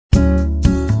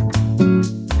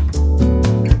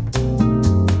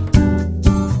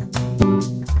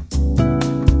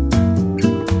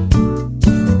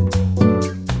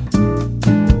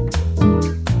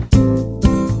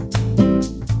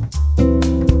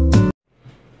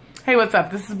Hey, what's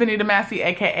up? This is Benita Massey,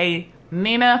 aka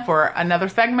Nina, for another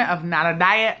segment of Not a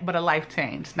Diet, but a Life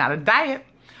Change. Not a diet,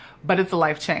 but it's a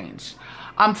life change.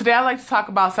 Today I'd like to talk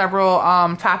about several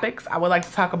topics. I would like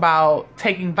to talk about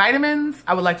taking vitamins.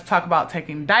 I would like to talk about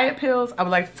taking diet pills. I would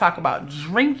like to talk about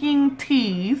drinking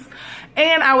teas.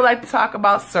 And I would like to talk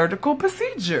about surgical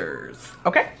procedures.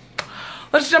 Okay?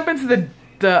 Let's jump into the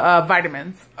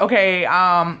vitamins. Okay,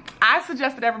 I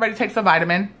suggest that everybody takes a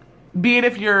vitamin, be it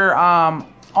if you're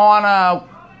on a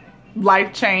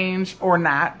life change or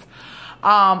not.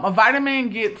 A vitamin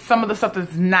gets some of the stuff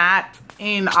that's not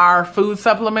in our food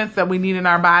supplements that we need in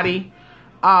our body,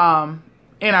 in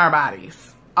our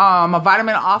bodies. A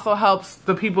vitamin also helps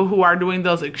the people who are doing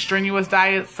those extraneous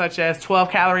diets, such as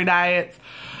 12-calorie diets,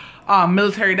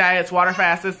 military diets, water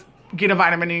fasts. Get a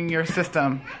vitamin in your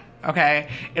system, okay?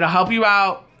 It'll help you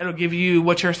out. It'll give you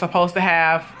what you're supposed to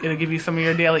have. It'll give you some of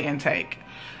your daily intake.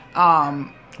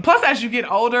 Plus, as you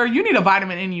get older, you need a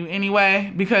vitamin in you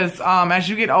anyway, because as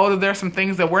you get older, there's some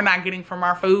things that we're not getting from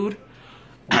our food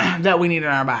that we need in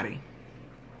our body.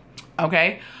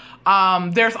 Okay.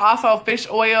 There's also fish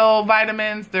oil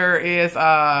vitamins. There is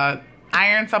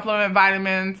iron supplement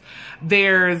vitamins.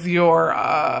 There's your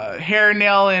hair,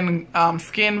 nail, and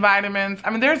skin vitamins.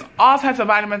 I mean, there's all types of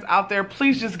vitamins out there.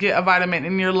 Please just get a vitamin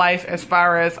in your life as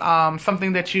far as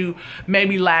something that you may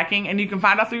be lacking. And you can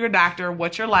find out through your doctor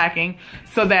what you're lacking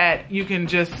so that you can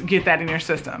just get that in your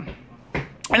system.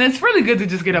 And it's really good to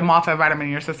just get a multivitamin in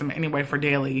your system anyway for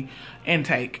daily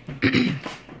intake.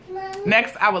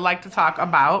 Next, I would like to talk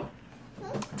about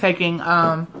taking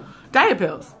diet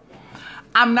pills.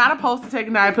 I'm not opposed to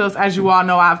taking diet pills. As you all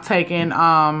know, I've taken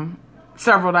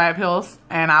several diet pills,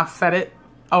 and I've said it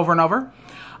over and over.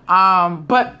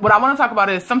 But what I want to talk about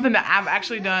is something that I've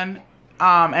actually done,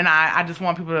 and I just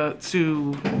want people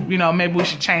to, you know, maybe we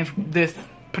should change this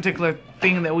particular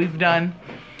thing that we've done.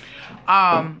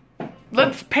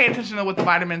 Let's pay attention to what the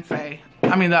vitamins say.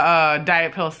 I mean, the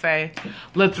diet pills say.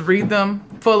 Let's read them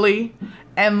fully.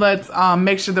 And let's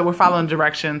make sure that we're following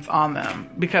directions on them.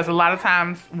 Because a lot of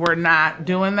times we're not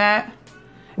doing that.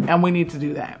 And we need to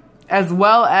do that. As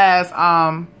well as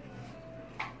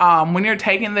when you're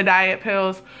taking the diet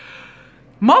pills,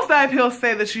 most diet pills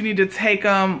say that you need to take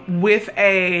them with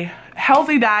a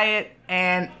healthy diet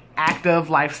and active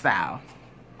lifestyle.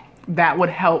 That would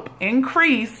help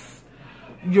increase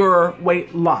your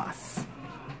weight loss.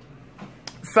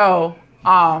 So,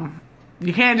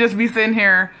 you can't just be sitting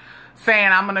here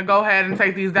saying, I'm going to go ahead and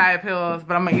take these diet pills,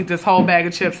 but I'm going to eat this whole bag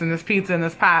of chips and this pizza and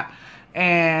this pop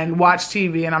and watch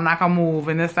TV and I'm not going to move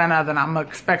and this, that, and other, and I'm going to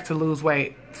expect to lose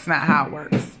weight. It's not how it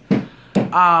works.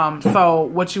 So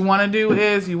what you want to do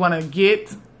is you want to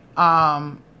get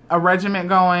a regimen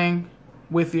going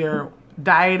with your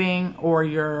dieting or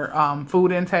your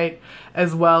food intake,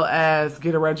 as well as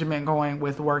get a regimen going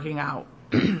with working out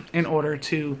in order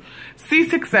to see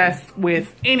success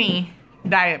with any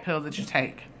diet pill that you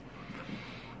take.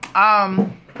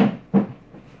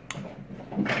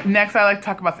 Next, I like to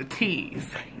talk about the teas.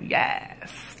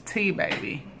 Yes, tea,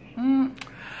 baby.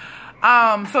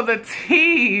 So the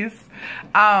teas,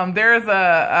 there's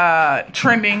a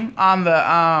trending on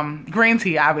the green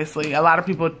tea, obviously. A lot of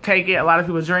people take it. A lot of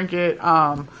people drink it.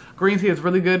 Green tea is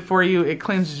really good for you. It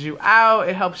cleanses you out.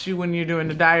 It helps you when you're doing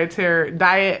the diet.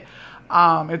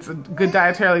 It's a good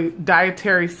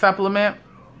dietary supplement.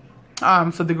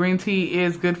 So the green tea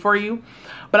is good for you.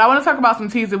 But I want to talk about some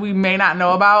teas that we may not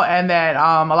know about and that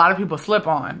a lot of people slip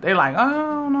on. They're like, oh, I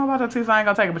don't know about that tea, so I ain't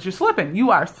going to take it. But you're slipping.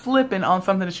 You are slipping on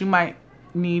something that you might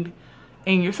need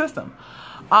in your system.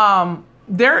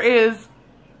 There is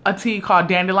a tea called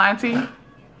dandelion tea.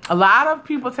 A lot of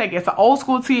people take it. It's an old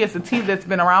school tea. It's a tea that's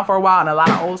been around for a while. And a lot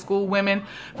of old school women,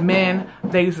 men,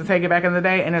 they used to take it back in the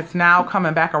day. And it's now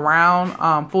coming back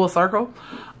around full circle.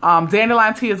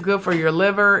 Dandelion tea is good for your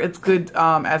liver. It's good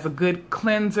as a good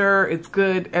cleanser. It's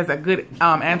good as a good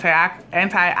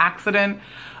antioxidant.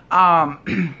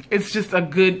 It's just a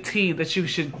good tea that you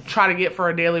should try to get for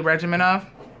a daily regimen of.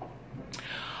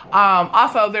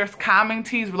 Also, there's calming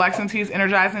teas, relaxing teas,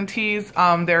 energizing teas.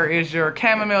 There is your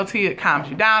chamomile tea. It calms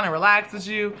you down and relaxes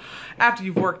you after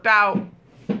you've worked out.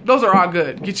 Those are all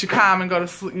good. Get you calm and go to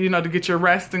sleep, you know, to get your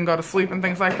rest and go to sleep and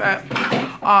things like that.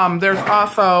 There's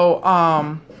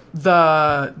also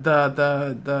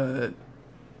the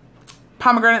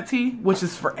pomegranate tea, which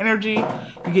is for energy.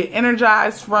 You get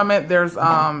energized from it. There's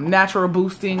natural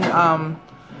boosting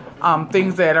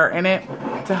things that are in it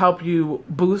to help you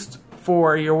boost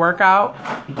for your workout.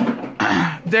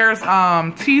 There's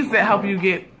teas that help you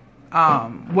get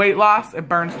weight loss. It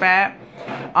burns fat.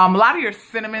 A lot of your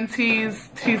cinnamon teas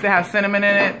that have cinnamon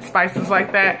in it, spices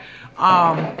like that,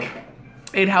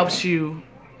 It helps you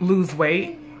lose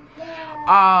weight.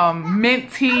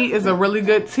 Mint tea is a really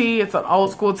good tea. It's an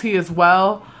old school tea as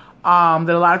well, that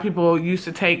a lot of people used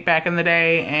to take back in the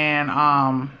day,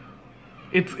 and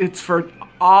it's for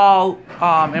all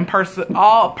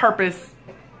purpose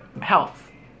health.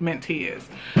 Mint tea is.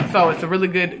 So it's a really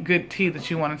good tea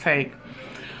that you want to take.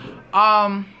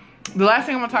 The last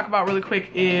thing I'm going to talk about really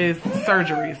quick is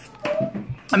surgeries.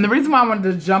 And the reason why I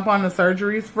wanted to jump on the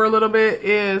surgeries for a little bit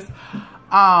is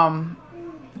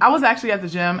I was actually at the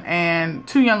gym, and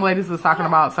two young ladies was talking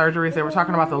about surgeries. They were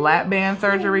talking about the lap band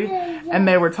surgery, and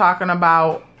they were talking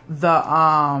about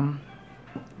the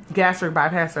gastric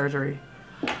bypass surgery.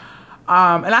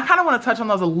 And I kind of want to touch on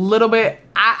those a little bit.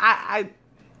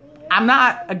 I'm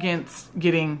not against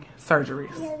getting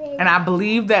surgeries, and I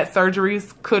believe that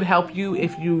surgeries could help you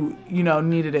if you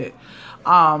needed it.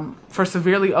 For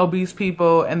severely obese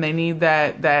people, and they need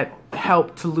that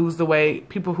help to lose the weight,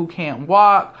 people who can't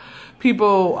walk,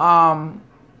 people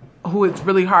who it's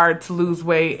really hard to lose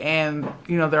weight, and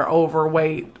they're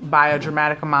overweight by a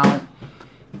dramatic amount,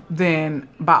 then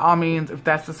by all means, if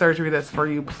that's the surgery that's for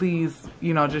you, please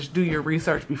just do your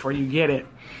research before you get it.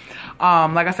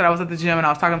 Like I said, I was at the gym and I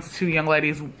was talking to two young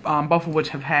ladies, both of which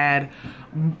have had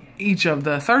each of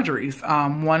the surgeries.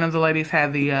 One of the ladies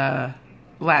had the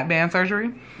lap band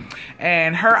surgery,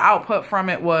 and her output from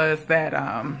it was that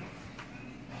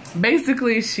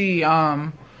basically she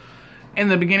in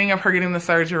the beginning of her getting the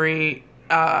surgery,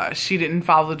 she didn't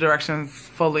follow the directions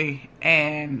fully,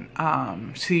 and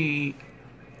the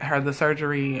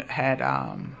surgery had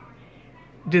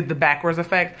did the backwards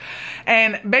effect.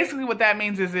 And basically what that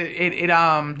means is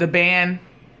the band,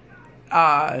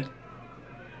 I'm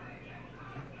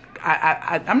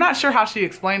not sure how she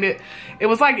explained it. It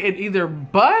was like it either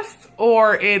bust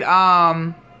or it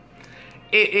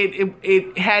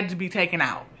had to be taken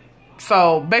out.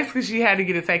 So basically she had to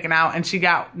get it taken out, and she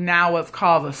got now what's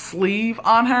called a sleeve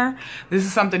on her. This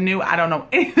is something new. I don't know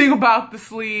anything about the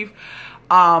sleeve.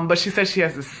 But she said she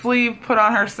has a sleeve put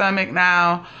on her stomach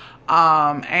now.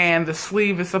 And the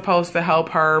sleeve is supposed to help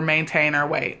her maintain her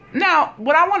weight. Now,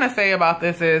 what I want to say about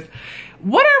this is,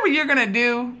 whatever you're going to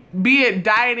do, be it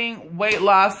dieting, weight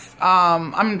loss,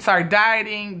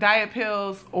 dieting, diet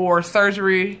pills, or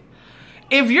surgery,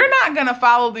 if you're not going to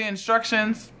follow the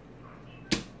instructions,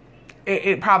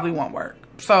 it probably won't work.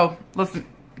 So listen,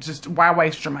 just why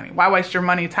waste your money? Why waste your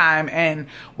money, time, and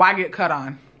why get cut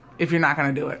on if you're not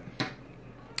going to do it?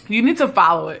 You need to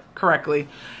follow it correctly,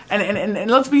 and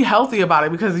let's be healthy about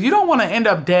it, because you don't want to end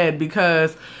up dead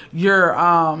because you're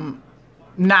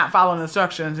not following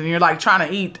instructions, and you're like trying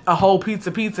to eat a whole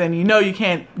pizza, and you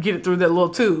can't get it through that little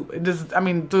tube. It just,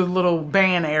 through the little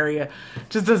band area. It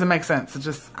just doesn't make sense. It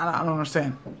just, I don't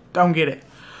understand. Don't get it.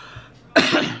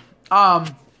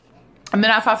 And then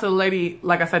I talked to the lady,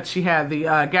 like I said, she had the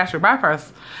gastric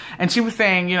bypass, and she was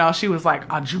saying, she was like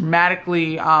a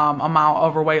dramatically amount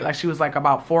overweight. Like she was like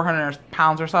about 400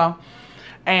 pounds or so.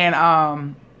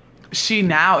 And she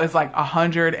now is like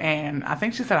 100, and I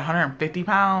think she said 150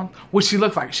 pounds, which she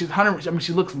looks like. She's 100,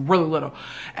 she looks really little.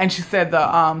 And she said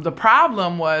the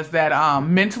problem was that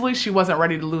mentally she wasn't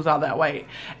ready to lose all that weight.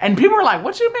 And people were like,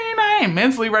 what you mean I ain't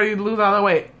mentally ready to lose all that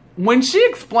weight? When she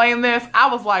explained this,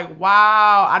 I was like,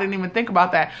 wow, I didn't even think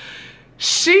about that.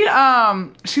 She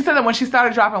said that when she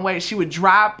started dropping weight, she would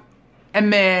drop,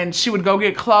 and then she would go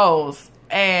get clothes,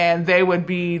 and they would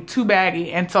be too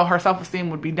baggy, and so her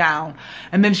self-esteem would be down.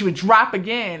 And then she would drop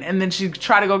again, and then she'd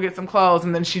try to go get some clothes,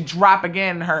 and then she'd drop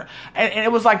again. And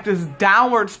it was like this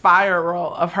downward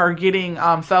spiral of her getting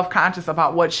self-conscious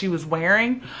about what she was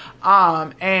wearing.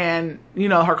 And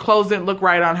her clothes didn't look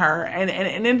right on her.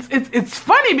 And it's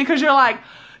funny because you're like,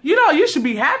 you should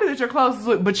be happy that your clothes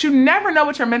look, but you never know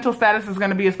what your mental status is going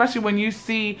to be, especially when you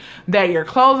see that your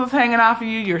clothes is hanging off of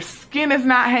you, your skin is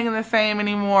not hanging the same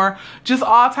anymore, just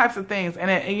all types of things.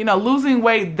 And losing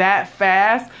weight that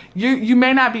fast, you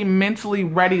may not be mentally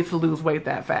ready to lose weight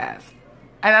that fast.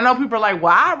 And I know people are like,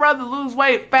 well, I'd rather lose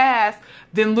weight fast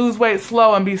than lose weight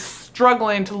slow and be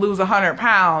struggling to lose 100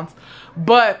 pounds.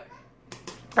 But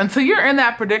until you're in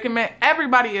that predicament,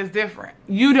 everybody is different.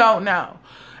 You don't know.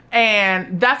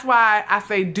 And that's why I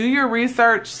say do your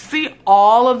research, see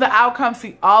all of the outcomes,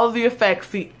 see all of the effects,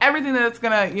 see everything that it's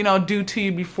going to, do to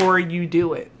you before you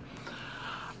do it.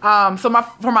 So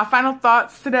for my final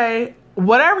thoughts today,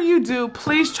 whatever you do,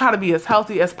 please try to be as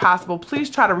healthy as possible. Please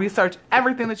try to research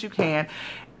everything that you can.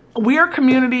 We are a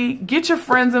community. Get your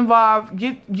friends involved.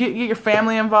 Get your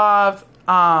family involved.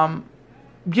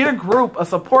 Get a group, a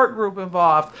support group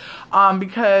involved,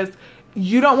 because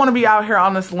you don't want to be out here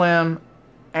on this limb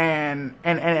and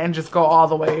just go all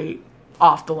the way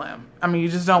off the limb. I mean, you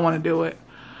just don't want to do it.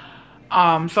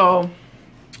 So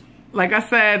like I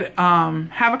said,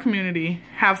 have a community,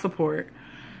 have support,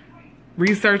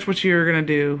 research what you're going to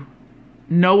do,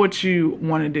 know what you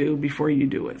want to do before you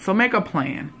do it. So make a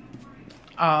plan.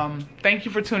 Thank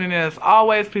you for tuning in as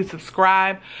always. Please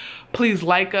subscribe. Please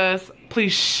like us.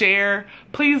 Please share.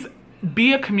 Please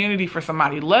be a community for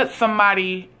somebody. Let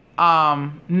somebody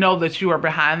know that you are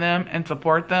behind them and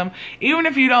support them. Even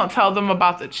if you don't tell them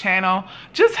about the channel,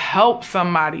 just help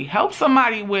somebody. Help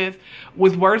somebody with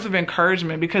words of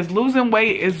encouragement, because losing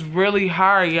weight is really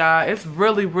hard, y'all. It's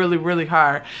really, really, really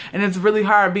hard. And it's really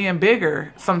hard being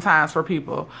bigger sometimes for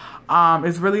people.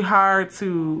 It's really hard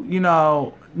to, you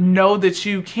know that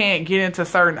you can't get into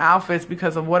certain outfits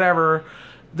because of whatever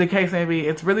the case may be.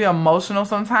 It's really emotional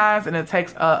sometimes, and it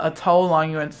takes a toll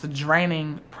on you, and it's a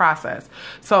draining process.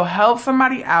 So help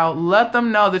somebody out. Let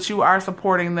them know that you are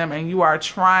supporting them and you are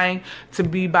trying to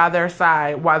be by their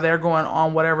side while they're going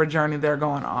on whatever journey they're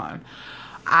going on.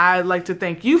 I'd like to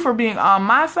thank you for being on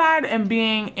my side and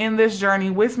being in this journey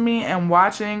with me and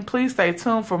watching. Please stay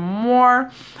tuned for more.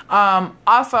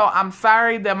 Also, I'm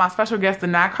sorry that my special guests did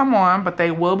not come on, but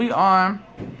they will be on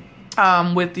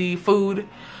with the food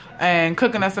and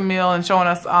cooking us a meal and showing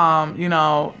us,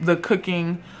 the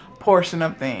cooking portion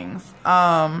of things.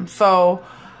 So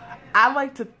I'd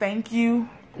like to thank you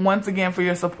once again for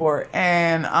your support.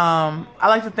 And I'd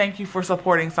like to thank you for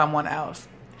supporting someone else.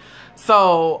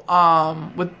 So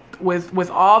with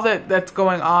all that's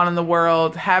going on in the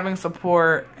world, having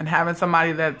support and having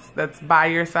somebody that's by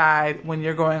your side when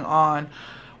you're going on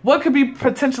what could be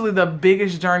potentially the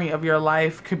biggest journey of your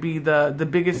life, could be the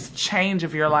biggest change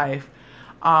of your life.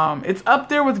 It's up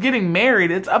there with getting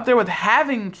married. It's up there with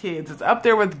having kids. It's up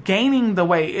there with gaining the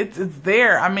weight. It's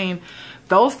there. I mean,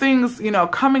 those things,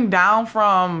 coming down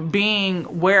from being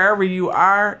wherever you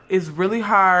are is really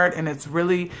hard, and it's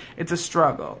a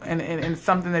struggle, and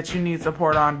something that you need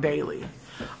support on daily.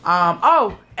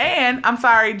 And I'm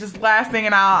sorry, just last thing,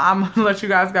 and I'm gonna let you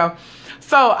guys go.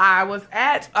 So I was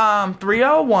at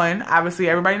 301. Obviously,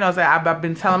 everybody knows that I've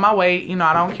been telling my weight.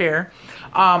 I don't care.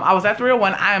 I was at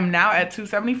 301. I am now at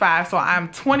 275. So I'm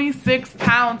 26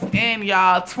 pounds in,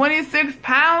 y'all. 26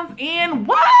 pounds in.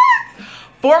 What?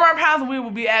 4 more pounds and we will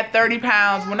be at 30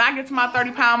 pounds. When I get to my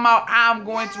 30-pound mark, I'm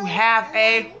going to have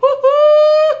a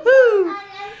woohoo.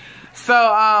 So,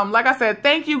 like I said,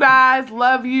 thank you guys.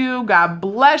 Love you. God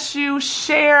bless you.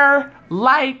 Share,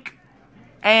 like,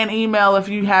 and email if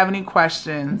you have any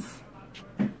questions.